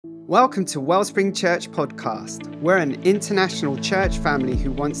Welcome to Wellspring Church Podcast. We're an international church family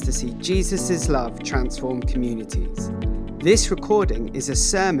who wants to see Jesus' love transform communities. This recording is a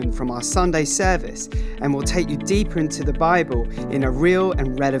sermon from our Sunday service and will take you deeper into the Bible in a real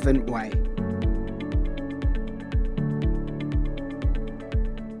and relevant way.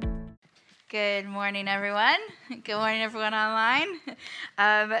 Good morning, everyone. Good morning, everyone online.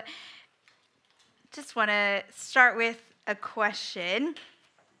 Just want to start with a question.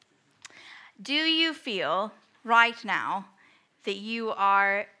 Do you feel right now that you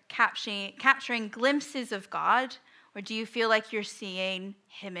are capturing glimpses of God, or do you feel like you're seeing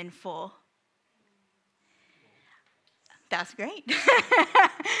Him in full? That's great.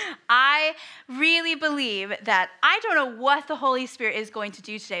 I really believe that, I don't know what the Holy Spirit is going to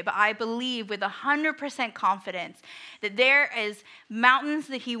do today, but I believe with 100% confidence that there is mountains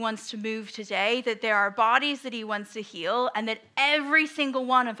that He wants to move today, that there are bodies that He wants to heal, and that every single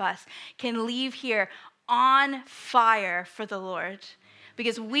one of us can leave here on fire for the Lord.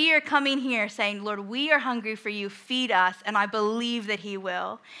 Because we are coming here saying, Lord, we are hungry for you, feed us, and I believe that He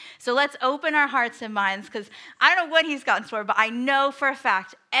will. So let's open our hearts and minds, because I don't know what He's got in store, but I know for a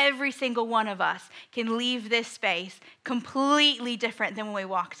fact every single one of us can leave this space completely different than when we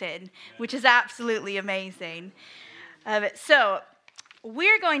walked in, which is absolutely amazing. So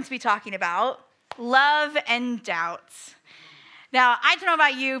we're going to be talking about love and doubts. Now, I don't know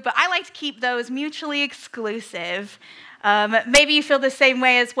about you, but I like to keep those mutually exclusive. Maybe you feel the same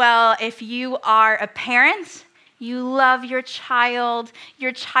way as well. If you are a parent, you love your child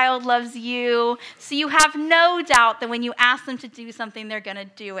loves you, so you have no doubt that when you ask them to do something, they're going to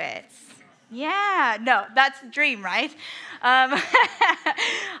do it. Yeah, no, that's the dream, right? I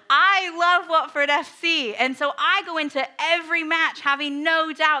love Watford FC, and so I go into every match having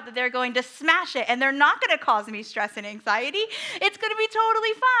no doubt that they're going to smash it, and they're not going to cause me stress and anxiety. It's going to be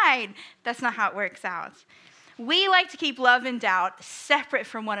totally fine. That's not how it works out. We like to keep love and doubt separate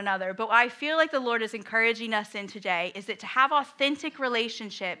from one another, but what I feel like the Lord is encouraging us in today is that to have authentic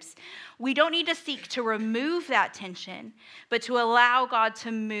relationships, we don't need to seek to remove that tension, but to allow God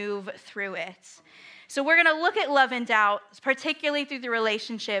to move through it. So we're going to look at love and doubt, particularly through the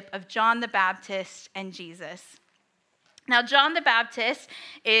relationship of John the Baptist and Jesus. Now, John the Baptist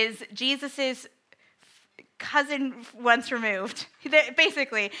is Jesus's cousin once removed.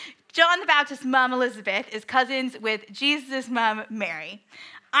 Basically, John the Baptist's mom, Elizabeth, is cousins with Jesus' mom, Mary.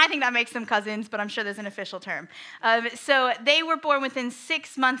 I think that makes them cousins, but I'm sure there's an official term. So they were born within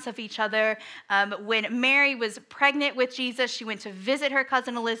 6 months of each other. When Mary was pregnant with Jesus, she went to visit her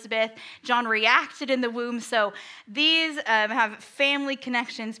cousin Elizabeth. John reacted in the womb. So these have family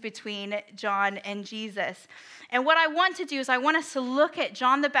connections between John and Jesus. And what I want to do is I want us to look at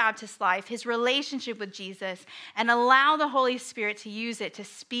John the Baptist's life, his relationship with Jesus, and allow the Holy Spirit to use it to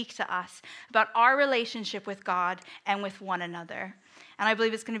speak to us about our relationship with God and with one another. And I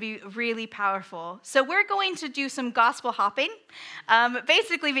believe it's going to be really powerful. So we're going to do some gospel hopping,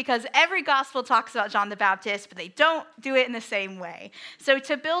 basically because every gospel talks about John the Baptist, but they don't do it in the same way. So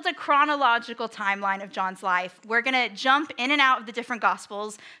to build a chronological timeline of John's life, we're going to jump in and out of the different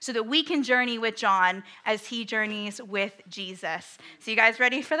gospels so that we can journey with John as he journeys with Jesus. So you guys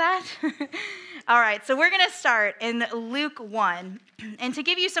ready for that? All right, so we're going to start in Luke 1. And to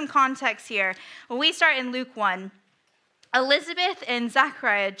give you some context here, when we start in Luke 1, Elizabeth and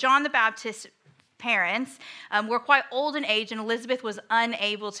Zachariah, John the Baptist's parents, were quite old in age, and Elizabeth was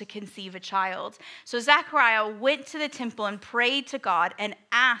unable to conceive a child. So Zachariah went to the temple and prayed to God and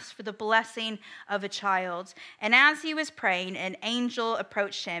asked for the blessing of a child. And as he was praying, an angel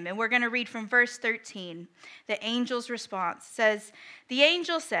approached him. And we're going to read from verse 13. The angel's response says, "The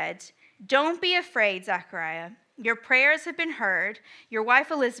angel said, 'Don't be afraid, Zachariah. Your prayers have been heard. Your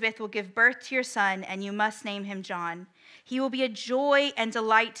wife Elizabeth will give birth to your son, and you must name him John. He will be a joy and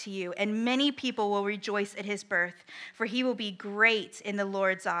delight to you, and many people will rejoice at his birth, for he will be great in the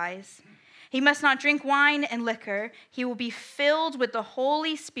Lord's eyes. He must not drink wine and liquor. He will be filled with the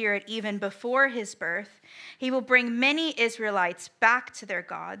Holy Spirit even before his birth. He will bring many Israelites back to their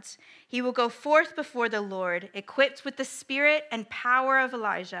gods. He will go forth before the Lord, equipped with the spirit and power of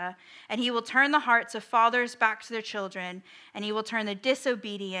Elijah, and he will turn the hearts of fathers back to their children, and he will turn the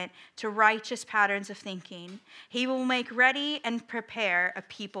disobedient to righteous patterns of thinking. He will make ready and prepare a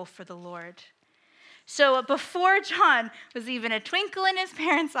people for the Lord.'" So before John was even a twinkle in his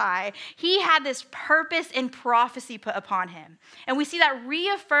parents' eye, he had this purpose and prophecy put upon him. And we see that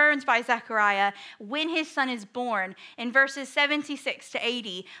reaffirmed by Zechariah when his son is born. In verses 76 to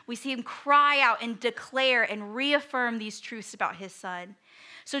 80, we see him cry out and declare and reaffirm these truths about his son.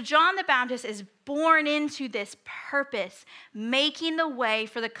 So John the Baptist is born into this purpose, making the way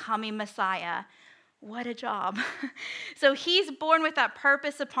for the coming Messiah. What a job. So he's born with that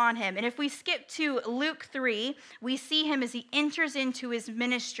purpose upon him. And if we skip to Luke 3, we see him as he enters into his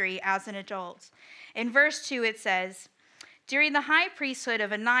ministry as an adult. In verse 2, it says, during the high priesthood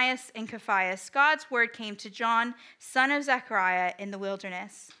of Ananias and Caiaphas, God's word came to John, son of Zechariah, in the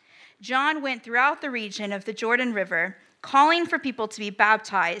wilderness. John went throughout the region of the Jordan River, calling for people to be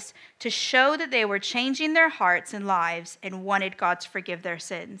baptized to show that they were changing their hearts and lives and wanted God to forgive their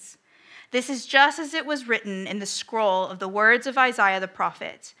sins. This is just as it was written in the scroll of the words of Isaiah the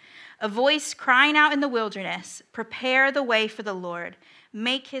prophet. A voice crying out in the wilderness, prepare the way for the Lord,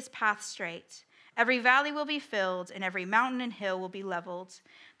 make his path straight. Every valley will be filled, and every mountain and hill will be leveled.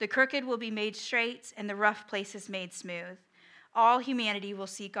 The crooked will be made straight, and the rough places made smooth. All humanity will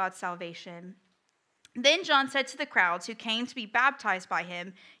see God's salvation. Then John said to the crowds who came to be baptized by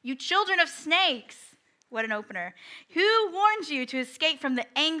him, you children of snakes! What an opener. Who warned you to escape from the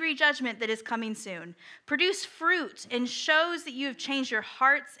angry judgment that is coming soon? Produce fruit and shows that you have changed your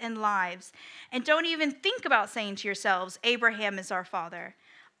hearts and lives. And don't even think about saying to yourselves, Abraham is our father.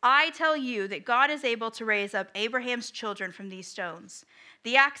 I tell you that God is able to raise up Abraham's children from these stones.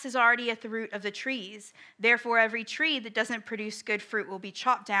 The axe is already at the root of the trees. Therefore, every tree that doesn't produce good fruit will be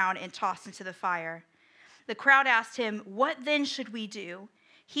chopped down and tossed into the fire. The crowd asked him, what then should we do?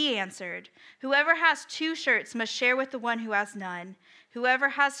 He answered, whoever has 2 shirts must share with the one who has none. Whoever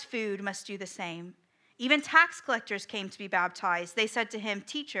has food must do the same. Even tax collectors came to be baptized. They said to him,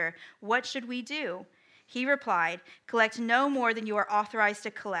 teacher, what should we do? He replied, collect no more than you are authorized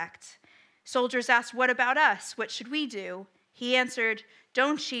to collect. Soldiers asked, what about us? What should we do? He answered,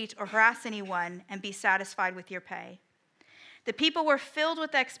 don't cheat or harass anyone and be satisfied with your pay. The people were filled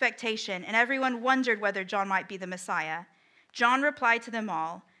with expectation, and everyone wondered whether John might be the Messiah. John replied to them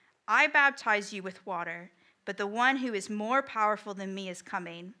all, I baptize you with water, but the one who is more powerful than me is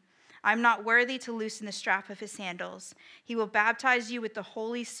coming. I'm not worthy to loosen the strap of his sandals. He will baptize you with the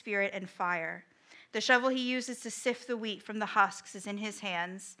Holy Spirit and fire. The shovel he uses to sift the wheat from the husks is in his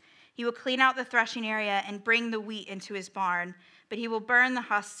hands. He will clean out the threshing area and bring the wheat into his barn, but he will burn the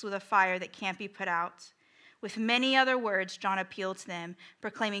husks with a fire that can't be put out. With many other words, John appealed to them,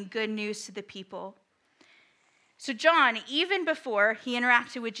 proclaiming good news to the people. So John, even before he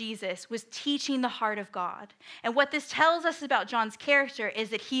interacted with Jesus, was teaching the heart of God. And what this tells us about John's character is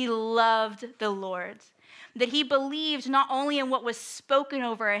that he loved the Lord, that he believed not only in what was spoken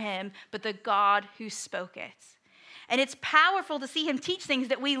over him, but the God who spoke it. And it's powerful to see him teach things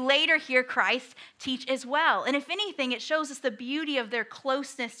that we later hear Christ teach as well. And if anything, it shows us the beauty of their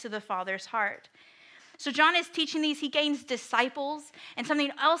closeness to the Father's heart. So John is teaching these, he gains disciples. And something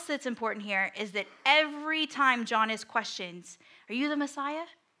else that's important here is that every time John is questioned, are you the Messiah?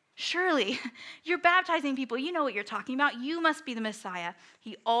 Surely, you're baptizing people. You know what you're talking about. You must be the Messiah.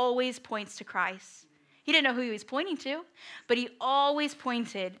 He always points to Christ. He didn't know who he was pointing to, but he always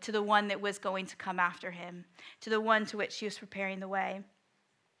pointed to the one that was going to come after him, to the one to which he was preparing the way.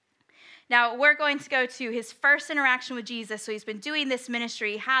 Now, we're going to go to his first interaction with Jesus. So he's been doing this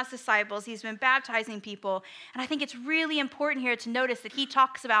ministry, he has disciples, he's been baptizing people. And I think it's really important here to notice that he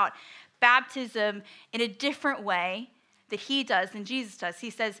talks about baptism in a different way that he does than Jesus does. He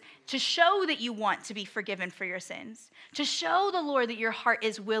says, to show that you want to be forgiven for your sins, to show the Lord that your heart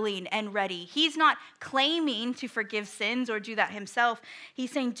is willing and ready. He's not claiming to forgive sins or do that himself.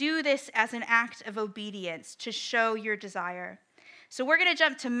 He's saying, do this as an act of obedience to show your desire. So we're going to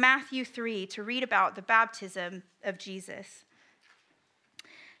jump to Matthew 3 to read about the baptism of Jesus.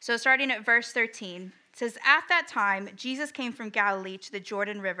 So starting at verse 13, it says, at that time, Jesus came from Galilee to the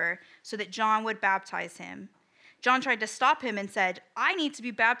Jordan River so that John would baptize him. John tried to stop him and said, I need to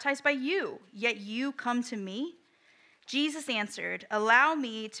be baptized by you, yet you come to me? Jesus answered, allow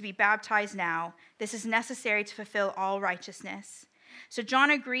me to be baptized now. This is necessary to fulfill all righteousness. So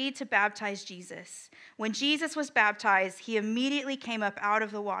John agreed to baptize Jesus. When Jesus was baptized, he immediately came up out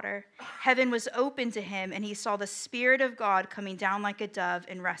of the water. Heaven was opened to him, and he saw the Spirit of God coming down like a dove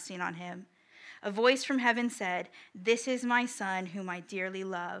and resting on him. A voice from heaven said, this is my Son, whom I dearly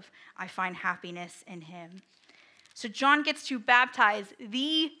love. I find happiness in him. So John gets to baptize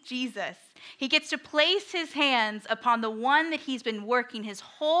the Jesus. He gets to place his hands upon the one that he's been working his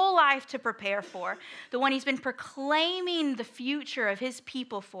whole life to prepare for, the one he's been proclaiming the future of his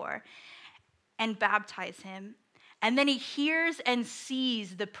people for, and baptize him. And then he hears and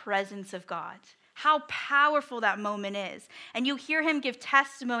sees the presence of God. How powerful that moment is. And you hear him give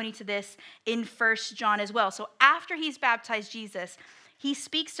testimony to this in 1 John as well. So after he's baptized Jesus, he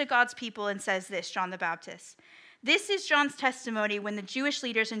speaks to God's people and says this, John the Baptist, This is John's testimony when the Jewish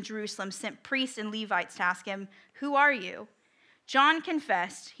leaders in Jerusalem sent priests and Levites to ask him, "Who are you?" John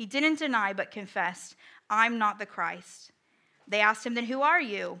confessed. He didn't deny, but confessed, "I'm not the Christ." They asked him, "Then who are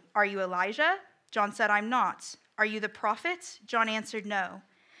you? Are you Elijah?" John said, "I'm not." "Are you the prophet?" John answered, "No."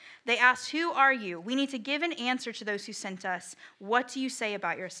 They asked, "Who are you? We need to give an answer to those who sent us. What do you say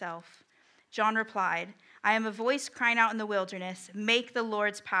about yourself?" John replied, "I am a voice crying out in the wilderness, 'Make the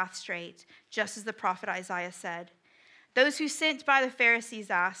Lord's path straight,' just as the prophet Isaiah said." Those who sent by the Pharisees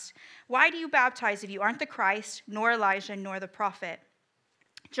asked, "Why do you baptize if you aren't the Christ, nor Elijah, nor the prophet?"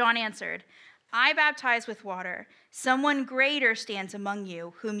 John answered, "I baptize with water. Someone greater stands among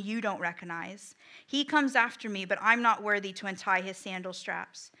you, whom you don't recognize. He comes after me, but I'm not worthy to untie his sandal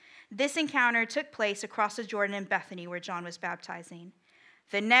straps." This encounter took place across the Jordan in Bethany, where John was baptizing.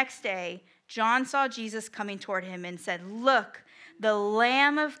 The next day, John saw Jesus coming toward him and said, "Look, the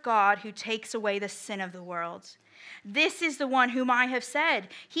Lamb of God who takes away the sin of the world. This is the one whom I have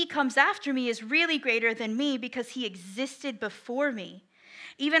said, 'He comes after me is really greater than me because he existed before me.'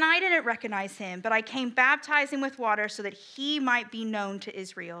 Even I didn't recognize him, but I came baptizing with water so that he might be known to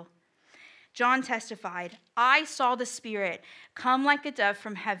Israel." John testified, "I saw the Spirit come like a dove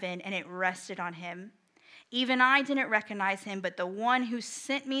from heaven, and it rested on him. Even I didn't recognize him, but the one who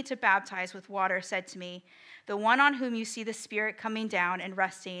sent me to baptize with water said to me, 'The one on whom you see the Spirit coming down and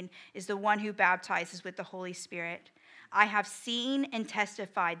resting is the one who baptizes with the Holy Spirit. I have seen and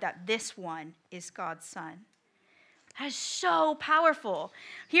testified that this one is God's Son.'" That is so powerful.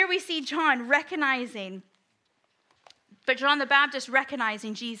 Here we see John the Baptist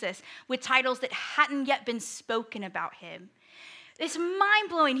recognizing Jesus with titles that hadn't yet been spoken about him. It's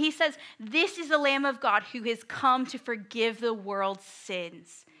mind-blowing. He says, "This is the Lamb of God who has come to forgive the world's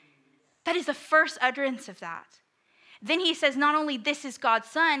sins." That is the first utterance of that. Then he says, not only this is God's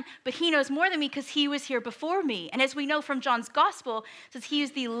Son, but he knows more than me because he was here before me. And as we know from John's gospel, it says he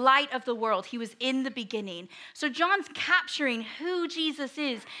is the light of the world. He was in the beginning. So John's capturing who Jesus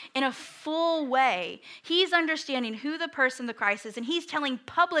is in a full way. He's understanding who the person, the Christ is, and he's telling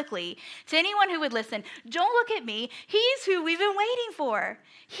publicly to anyone who would listen, "Don't look at me. He's who we've been waiting for.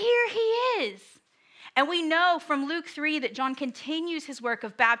 Here he is." And we know from Luke 3 that John continues his work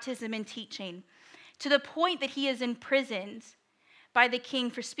of baptism and teaching, to the point that he is imprisoned by the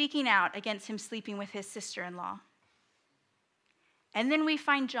king for speaking out against him sleeping with his sister-in-law. And then we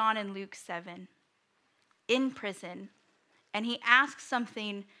find John in Luke 7 in prison, and he asks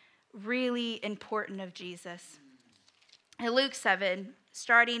something really important of Jesus. In Luke 7,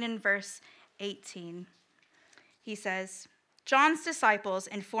 starting in verse 18, he says, "John's disciples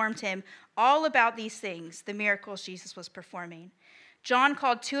informed him all about these things, the miracles Jesus was performing. John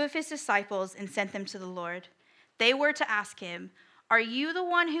called 2 of his disciples and sent them to the Lord. They were to ask him, 'Are you the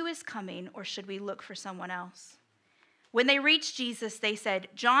one who is coming, or should we look for someone else?' When they reached Jesus, they said,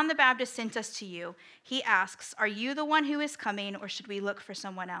 'John the Baptist sent us to you. He asks, "Are you the one who is coming, or should we look for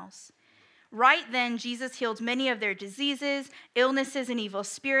someone else?'" Right then, Jesus healed many of their diseases, illnesses, and evil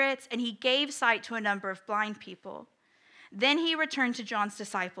spirits, and he gave sight to a number of blind people. Then he returned to John's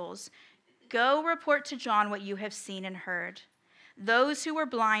disciples. "Go report to John what you have seen and heard. Those who were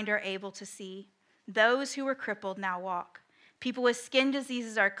blind are able to see. Those who were crippled now walk. People with skin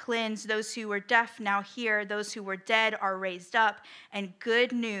diseases are cleansed. Those who were deaf now hear. Those who were dead are raised up. And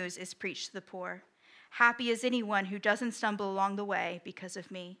good news is preached to the poor. Happy is anyone who doesn't stumble along the way because of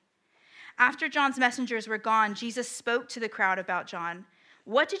me." After John's messengers were gone, Jesus spoke to the crowd about John.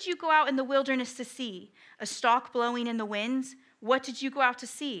 "What did you go out in the wilderness to see? A stalk blowing in the winds? What did you go out to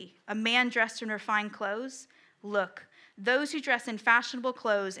see? A man dressed in refined clothes? Look, those who dress in fashionable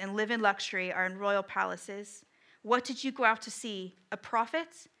clothes and live in luxury are in royal palaces. What did you go out to see? A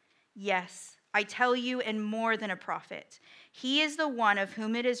prophet? Yes, I tell you, and more than a prophet. He is the one of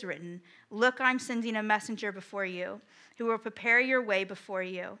whom it is written, 'Look, I'm sending a messenger before you, who will prepare your way before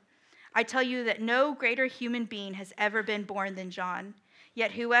you.' I tell you that no greater human being has ever been born than John,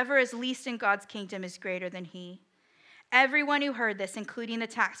 yet whoever is least in God's kingdom is greater than he." Everyone who heard this, including the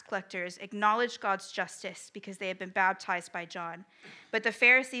tax collectors, acknowledged God's justice because they had been baptized by John. But the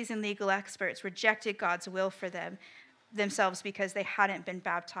Pharisees and legal experts rejected God's will for themselves because they hadn't been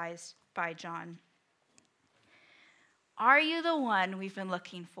baptized by John. Are you the one we've been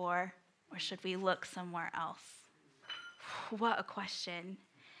looking for, or should we look somewhere else? What a question.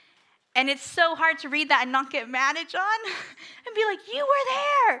 And it's so hard to read that and not get mad at John and be like, "You were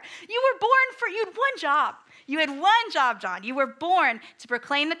there. You had one job. You had one job, John. You were born to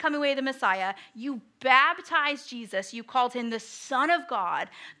proclaim the coming way of the Messiah. You baptized Jesus. You called him the Son of God,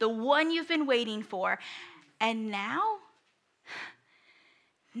 the one you've been waiting for. And now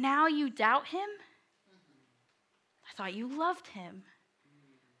you doubt him?" I thought you loved him.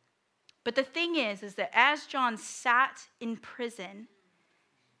 But the thing is that as John sat in prison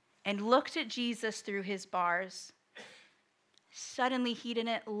and looked at Jesus through his bars, suddenly he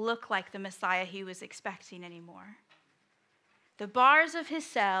didn't look like the Messiah he was expecting anymore. The bars of his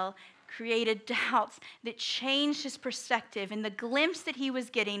cell created doubts that changed his perspective, and the glimpse that he was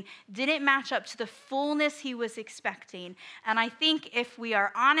getting didn't match up to the fullness he was expecting. And I think if we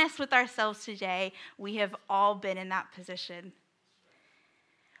are honest with ourselves today, we have all been in that position.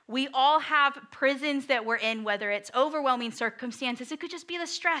 We all have prisons that we're in, whether it's overwhelming circumstances. It could just be the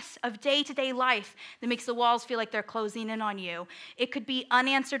stress of day-to-day life that makes the walls feel like they're closing in on you. It could be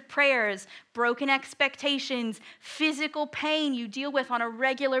unanswered prayers, broken expectations, physical pain you deal with on a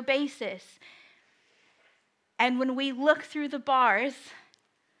regular basis. And when we look through the bars,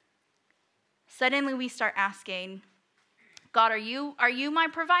 suddenly we start asking, God, are you my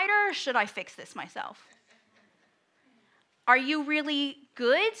provider, or should I fix this myself? Are you really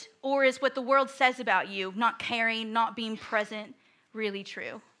good, or is what the world says about you, not caring, not being present, really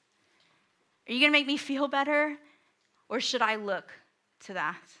true? Are you going to make me feel better, or should I look to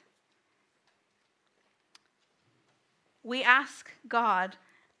that? We ask God,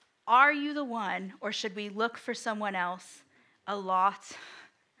 are you the one, or should we look for someone else? A lot.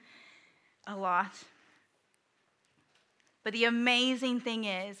 But the amazing thing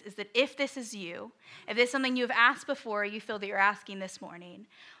is that if this is you, if this is something you've asked before, or you feel that you're asking this morning,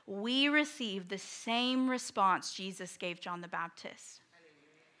 we receive the same response Jesus gave John the Baptist.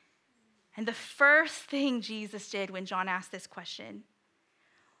 And the first thing Jesus did when John asked this question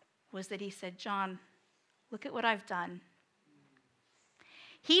was that he said, John, look at what I've done.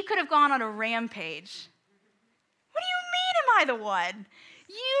 He could have gone on a rampage. What do you mean, am I the one?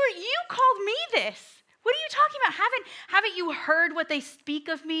 You called me this. What are you talking about? Haven't you heard what they speak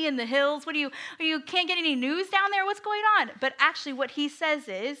of me in the hills? You can't get any news down there? What's going on? But actually what he says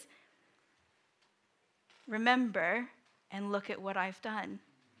is, remember and look at what I've done.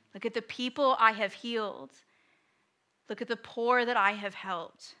 Look at the people I have healed. Look at the poor that I have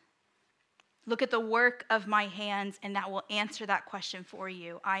helped. Look at the work of my hands, and that will answer that question for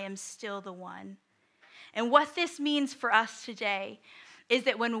you. I am still the one. And what this means for us today is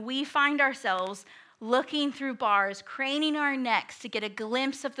that when we find ourselves looking through bars, craning our necks to get a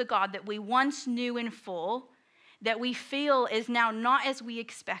glimpse of the God that we once knew in full, that we feel is now not as we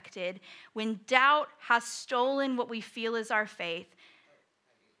expected, when doubt has stolen what we feel is our faith,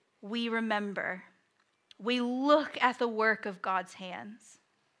 we remember. We look at the work of God's hands.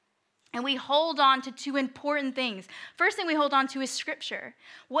 And we hold on to two important things. First thing we hold on to is Scripture.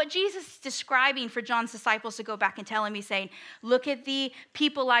 What Jesus is describing for John's disciples to go back and tell him, he's saying, look at the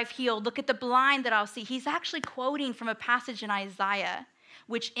people I've healed. Look at the blind that I'll see. He's actually quoting from a passage in Isaiah,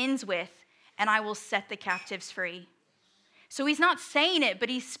 which ends with, and I will set the captives free. So he's not saying it, but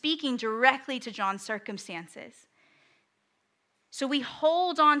he's speaking directly to John's circumstances. So we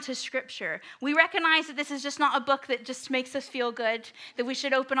hold on to Scripture. We recognize that this is just not a book that just makes us feel good, that we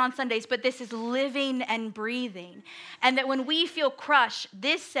should open on Sundays, but this is living and breathing. And that when we feel crushed,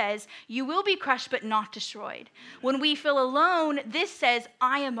 this says, you will be crushed but not destroyed. When we feel alone, this says,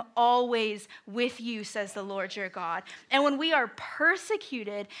 I am always with you, says the Lord your God. And when we are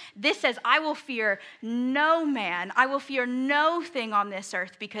persecuted, this says, I will fear no man. I will fear no thing on this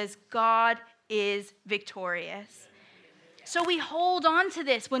earth because God is victorious. So we hold on to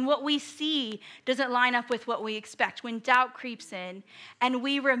this when what we see doesn't line up with what we expect, when doubt creeps in, and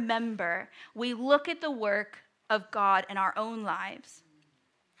we remember. We look at the work of God in our own lives.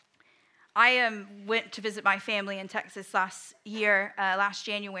 I went to visit my family in Texas last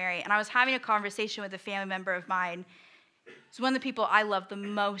January, and I was having a conversation with a family member of mine. It's one of the people I love the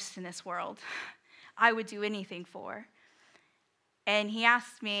most in this world. I would do anything for. And he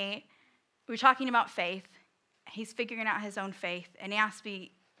asked me, we were talking about faith. He's figuring out his own faith. And he asked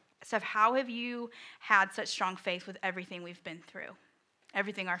me, Steph, how have you had such strong faith with everything we've been through?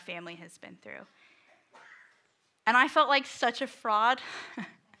 Everything our family has been through. And I felt like such a fraud.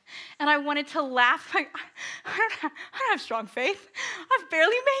 And I wanted to laugh. Like, I don't have strong faith. I've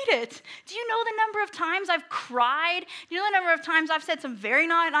barely made it. Do you know the number of times I've cried? Do you know the number of times I've said some very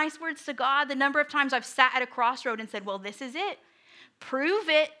nice words to God? The number of times I've sat at a crossroad and said, well, this is it. Prove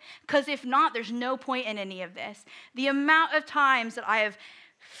it, because if not, there's no point in any of this. The amount of times that I have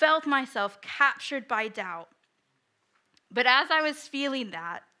felt myself captured by doubt. But as I was feeling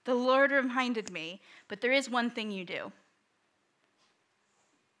that, the Lord reminded me, but there is one thing you do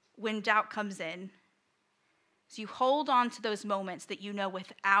when doubt comes in. So you hold on to those moments that you know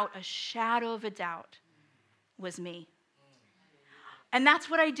without a shadow of a doubt was me. And that's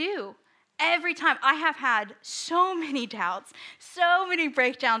what I do. every time I have had so many doubts, so many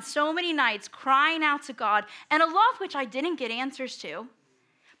breakdowns, so many nights crying out to God, and a lot of which I didn't get answers to.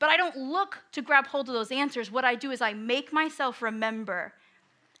 But I don't look to grab hold of those answers. What I do is I make myself remember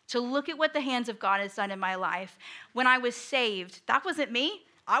to look at what the hands of God has done in my life. When I was saved, that wasn't me.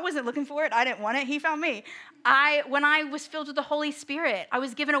 I wasn't looking for it. I didn't want it. He found me. When I was filled with the Holy Spirit, I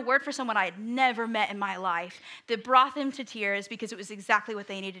was given a word for someone I had never met in my life that brought them to tears because it was exactly what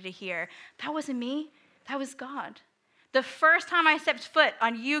they needed to hear. That wasn't me. That was God. The first time I stepped foot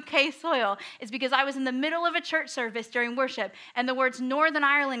on UK soil is because I was in the middle of a church service during worship, and the words Northern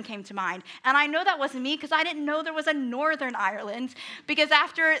Ireland came to mind. And I know that wasn't me because I didn't know there was a Northern Ireland, because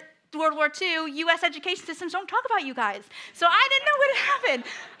after World War II, U.S. education systems don't talk about you guys. So I didn't know what had happened.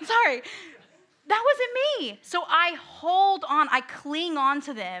 I'm sorry. That wasn't me. So I hold on, I cling on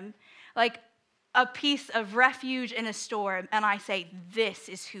to them like a piece of refuge in a storm, and I say, this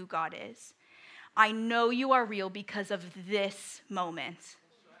is who God is. I know you are real because of this moment.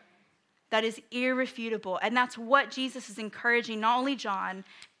 That is irrefutable. And that's what Jesus is encouraging not only John,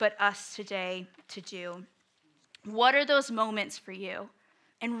 but us today to do. What are those moments for you?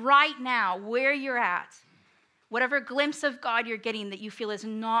 And right now, where you're at, whatever glimpse of God you're getting that you feel is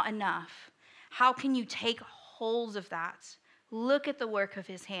not enough, how can you take hold of that? Look at the work of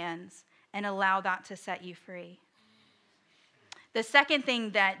his hands and allow that to set you free. The second thing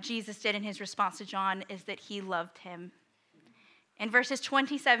that Jesus did in his response to John is that he loved him. In verses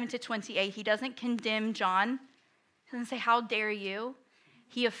 27 to 28, he doesn't condemn John. He doesn't say, how dare you?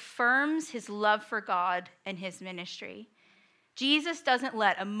 He affirms his love for God and his ministry. Jesus doesn't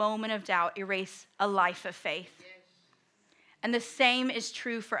let a moment of doubt erase a life of faith. And the same is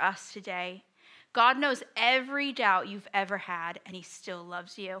true for us today. God knows every doubt you've ever had, and he still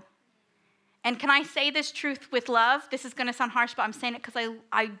loves you. And can I say this truth with love? This is going to sound harsh, but I'm saying it because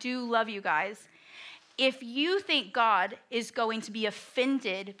I do love you guys. If you think God is going to be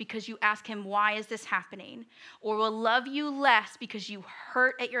offended because you ask him, why is this happening? Or will love you less because you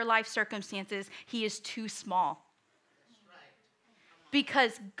hurt at your life circumstances, he is too small.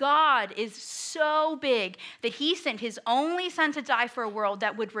 Because God is so big that he sent his only son to die for a world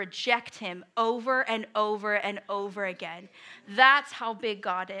that would reject him over and over and over again. That's how big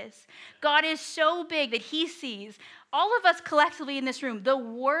God is. God is so big that he sees all of us collectively in this room, the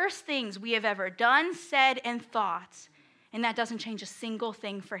worst things we have ever done, said, and thought, and that doesn't change a single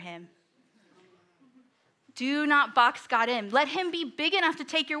thing for him. Do not box God in. Let him be big enough to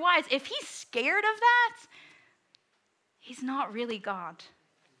take your wives. If he's scared of that, he's not really God.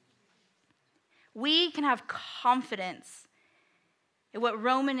 We can have confidence in what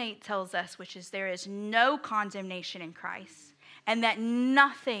Romans 8 tells us, which is there is no condemnation in Christ, and that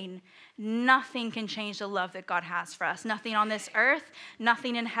nothing can change the love that God has for us. Nothing on this earth,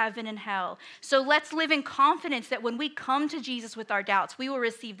 nothing in heaven and hell. So let's live in confidence that when we come to Jesus with our doubts, we will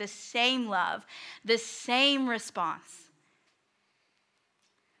receive the same love, the same response.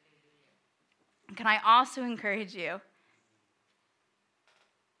 Can I also encourage you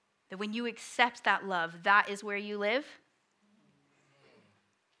that when you accept that love, that is where you live?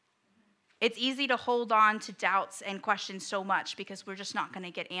 It's easy to hold on to doubts and questions so much because we're just not going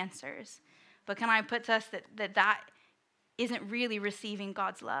to get answers. But can I put to us that isn't really receiving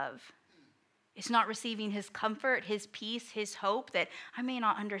God's love? It's not receiving his comfort, his peace, his hope that I may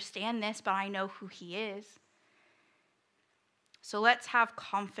not understand this, but I know who he is. So let's have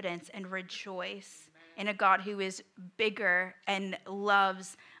confidence and rejoice in a God who is bigger and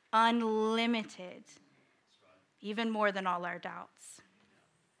loves unlimited, even more than all our doubts.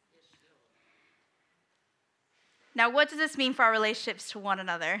 Now, what does this mean for our relationships to one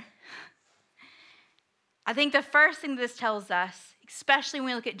another? I think the first thing this tells us, especially when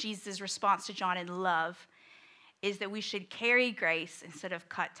we look at Jesus' response to John in love, is that we should carry grace instead of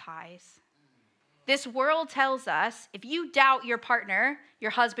cut ties. This world tells us if you doubt your partner,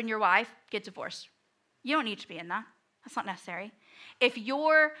 your husband, your wife, get divorced. You don't need to be in that. That's not necessary. If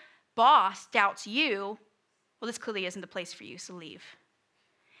your boss doubts you, well, this clearly isn't the place for you, so leave.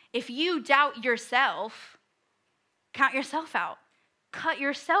 If you doubt yourself, count yourself out. Cut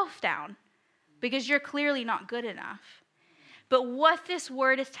yourself down because you're clearly not good enough. But what this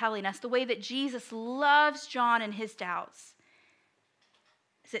word is telling us, the way that Jesus loves John and his doubts,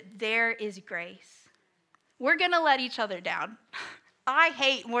 is that there is grace. We're going to let each other down. I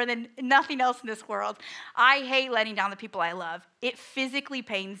hate more than nothing else in this world. I hate letting down the people I love. It physically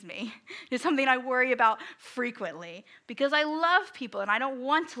pains me. It's something I worry about frequently because I love people and I don't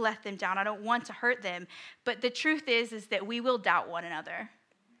want to let them down. I don't want to hurt them. But the truth is that we will doubt one another.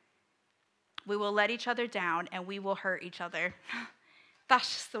 We will let each other down and we will hurt each other. That's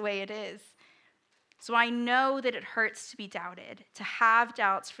just the way it is. So I know that it hurts to be doubted, to have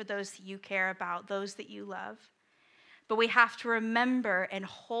doubts for those that you care about, those that you love. But we have to remember and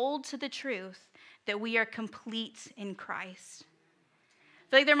hold to the truth that we are complete in Christ. I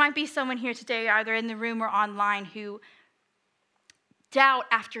feel like there might be someone here today, either in the room or online, who doubt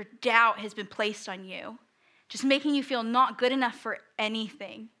after doubt has been placed on you, just making you feel not good enough for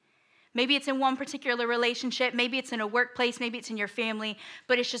anything. Maybe it's in one particular relationship, maybe it's in a workplace, maybe it's in your family,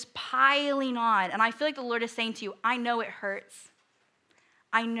 but it's just piling on. And I feel like the Lord is saying to you, I know it hurts.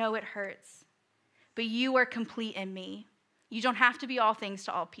 I know it hurts. But you are complete in me. You don't have to be all things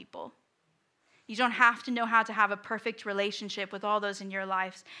to all people. You don't have to know how to have a perfect relationship with all those in your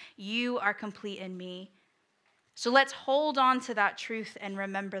lives. You are complete in me. So let's hold on to that truth and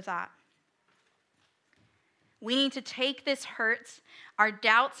remember that. We need to take this hurt, our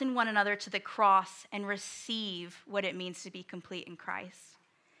doubts in one another, to the cross and receive what it means to be complete in Christ.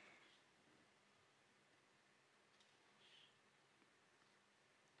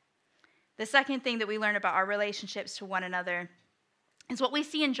 The second thing that we learn about our relationships to one another is what we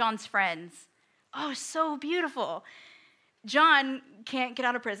see in John's friends. Oh, so beautiful. John can't get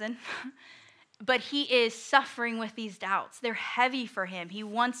out of prison, but he is suffering with these doubts. They're heavy for him. He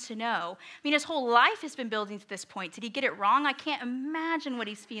wants to know. I mean, his whole life has been building to this point. Did he get it wrong? I can't imagine what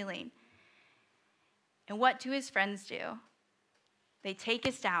he's feeling. And what do his friends do? They take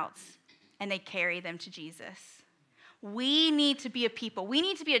his doubts and they carry them to Jesus. We need to be a people. We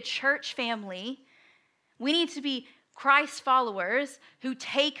need to be a church family. We need to be Christ followers who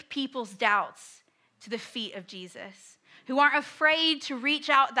take people's doubts to the feet of Jesus, who aren't afraid to reach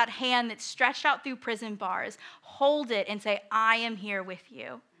out that hand that's stretched out through prison bars, hold it and say, I am here with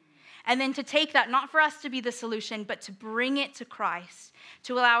you. And then to take that, not for us to be the solution, but to bring it to Christ,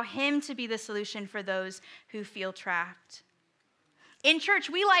 to allow him to be the solution for those who feel trapped. In church,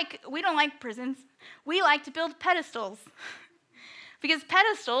 we don't like prisons. We like to build pedestals because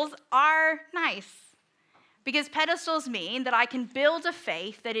pedestals are nice. Because pedestals mean that I can build a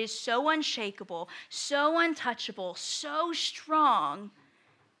faith that is so unshakable, so untouchable, so strong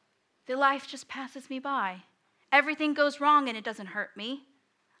that life just passes me by. Everything goes wrong and it doesn't hurt me.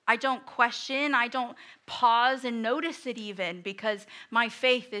 I don't question, I don't pause and notice it even because my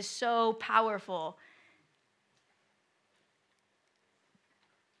faith is so powerful.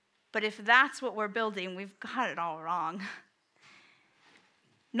 But if that's what we're building, we've got it all wrong.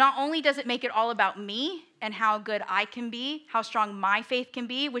 Not only does it make it all about me and how good I can be, how strong my faith can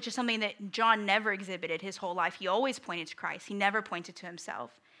be, which is something that John never exhibited his whole life. He always pointed to Christ. He never pointed to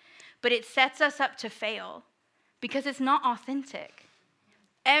himself. But it sets us up to fail because it's not authentic.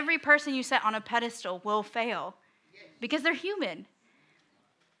 Every person you set on a pedestal will fail because they're human.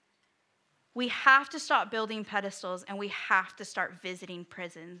 We have to stop building pedestals and we have to start visiting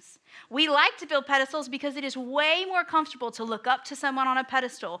prisons. We like to build pedestals because it is way more comfortable to look up to someone on a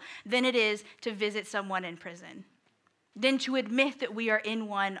pedestal than it is to visit someone in prison, than to admit that we are in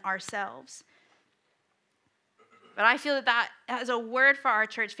one ourselves. But I feel that is a word for our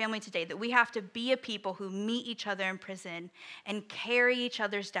church family today, that we have to be a people who meet each other in prison and carry each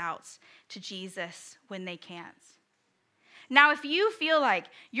other's doubts to Jesus when they can't. Now, if you feel like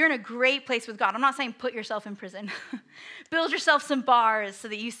you're in a great place with God, I'm not saying put yourself in prison. Build yourself some bars so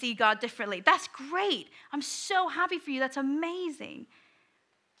that you see God differently. That's great. I'm so happy for you. That's amazing.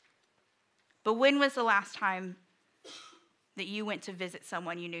 But when was the last time that you went to visit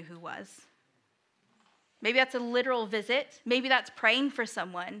someone you knew who was? Maybe that's a literal visit. Maybe that's praying for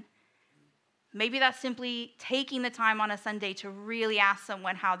someone. Maybe that's simply taking the time on a Sunday to really ask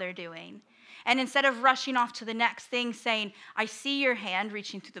someone how they're doing. And instead of rushing off to the next thing, saying, I see your hand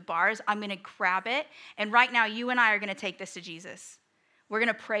reaching through the bars, I'm going to grab it. And right now, you and I are going to take this to Jesus. We're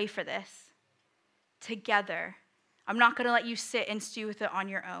going to pray for this together. I'm not going to let you sit and stew with it on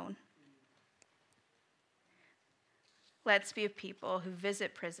your own. Let's be a people who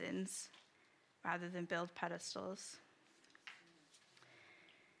visit prisons rather than build pedestals.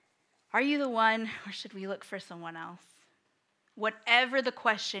 Are you the one, or should we look for someone else? Whatever the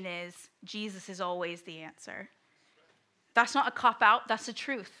question is, Jesus is always the answer. That's not a cop-out, that's the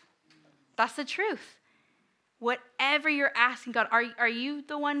truth. That's the truth. Whatever you're asking God, are you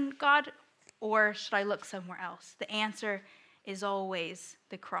the one, God, or should I look somewhere else? The answer is always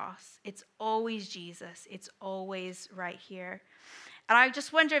the cross. It's always Jesus. It's always right here. And I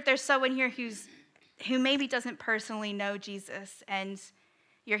just wonder if there's someone here who maybe doesn't personally know Jesus, and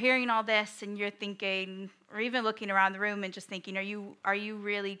you're hearing all this and you're thinking, or even looking around the room and just thinking, are you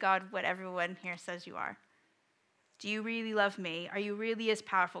really God what everyone here says you are? Do you really love me? Are you really as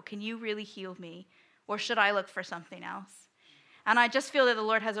powerful? Can you really heal me? Or should I look for something else? And I just feel that the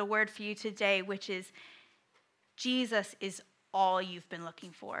Lord has a word for you today, which is Jesus is all you've been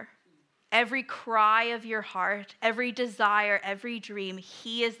looking for. Every cry of your heart, every desire, every dream,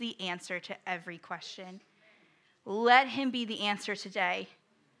 he is the answer to every question. Let him be the answer today.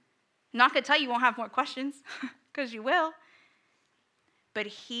 I'm not going to tell you won't have more questions, because you will. But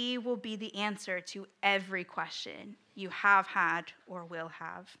he will be the answer to every question you have had or will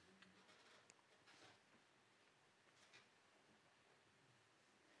have.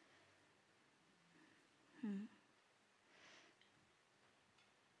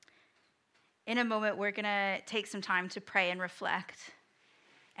 In a moment, we're going to take some time to pray and reflect.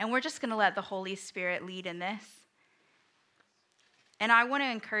 And we're just going to let the Holy Spirit lead in this. And I want to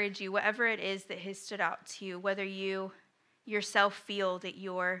encourage you, whatever it is that has stood out to you, whether you yourself feel that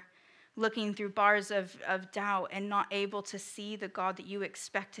you're looking through bars of doubt and not able to see the God that you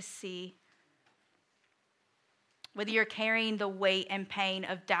expect to see, whether you're carrying the weight and pain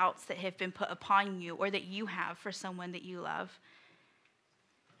of doubts that have been put upon you or that you have for someone that you love,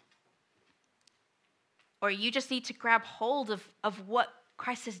 or you just need to grab hold of what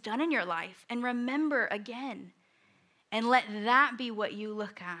Christ has done in your life and remember again, and let that be what you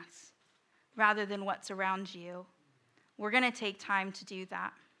look at rather than what's around you. We're going to take time to do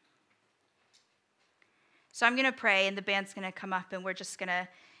that. So I'm going to pray, and the band's going to come up, and we're just going to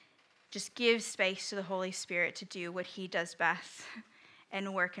give space to the Holy Spirit to do what he does best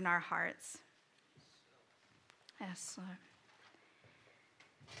and work in our hearts. Yes, Lord.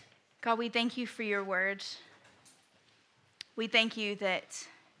 God, we thank you for your word. We thank you that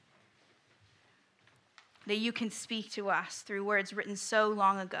you can speak to us through words written so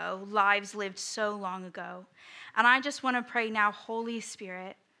long ago, lives lived so long ago. And I just want to pray now, Holy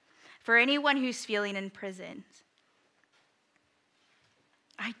Spirit, for anyone who's feeling imprisoned.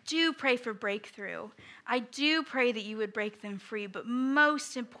 I do pray for breakthrough. I do pray that you would break them free. But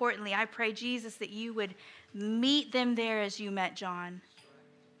most importantly, I pray, Jesus, that you would meet them there as you met John.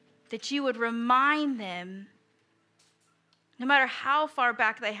 That you would remind them, no matter how far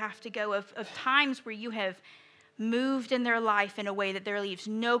back they have to go, of times where you have moved in their life in a way that there leaves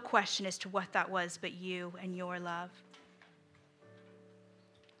no question as to what that was but you and your love.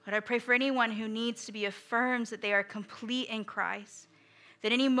 Lord, I pray for anyone who needs to be affirmed that they are complete in Christ,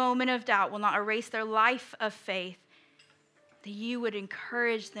 that any moment of doubt will not erase their life of faith, that you would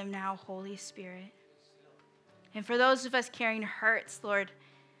encourage them now, Holy Spirit. And for those of us carrying hurts, Lord,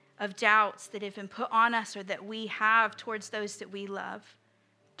 of doubts that have been put on us or that we have towards those that we love,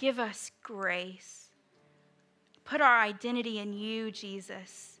 give us grace. Put our identity in you,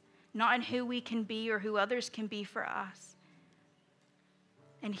 Jesus, not in who we can be or who others can be for us.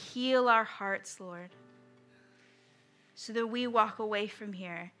 And heal our hearts, Lord, so that we walk away from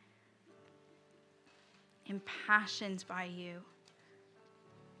here impassioned by you,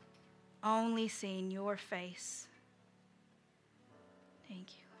 only seeing your face. Thank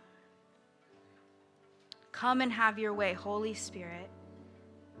you. Come and have your way, Holy Spirit.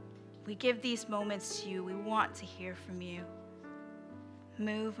 We give these moments to you. We want to hear from you.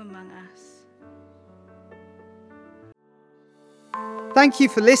 Move among us. Thank you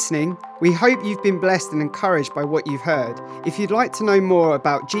for listening. We hope you've been blessed and encouraged by what you've heard. If you'd like to know more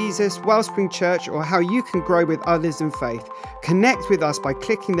about Jesus, Wellspring Church, or how you can grow with others in faith, connect with us by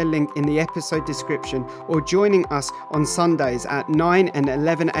clicking the link in the episode description or joining us on Sundays at 9 and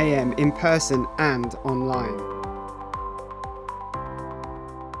 11 a.m. in person and online.